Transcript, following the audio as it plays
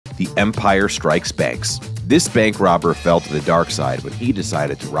The Empire Strikes Banks. This bank robber fell to the dark side when he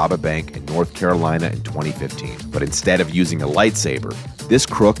decided to rob a bank in North Carolina in 2015. But instead of using a lightsaber, this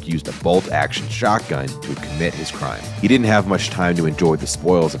crook used a bolt-action shotgun to commit his crime. He didn't have much time to enjoy the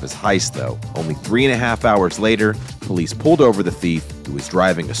spoils of his heist, though. Only 3.5 hours later, police pulled over the thief, who was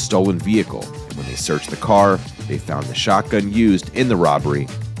driving a stolen vehicle, and when they searched the car, they found the shotgun used in the robbery,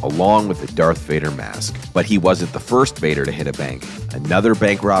 along with the Darth Vader mask. But he wasn't the first Vader to hit a bank. Another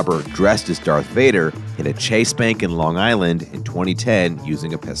bank robber dressed as Darth Vader hit a Chase Bank in Long Island in 2010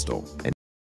 using a pistol. And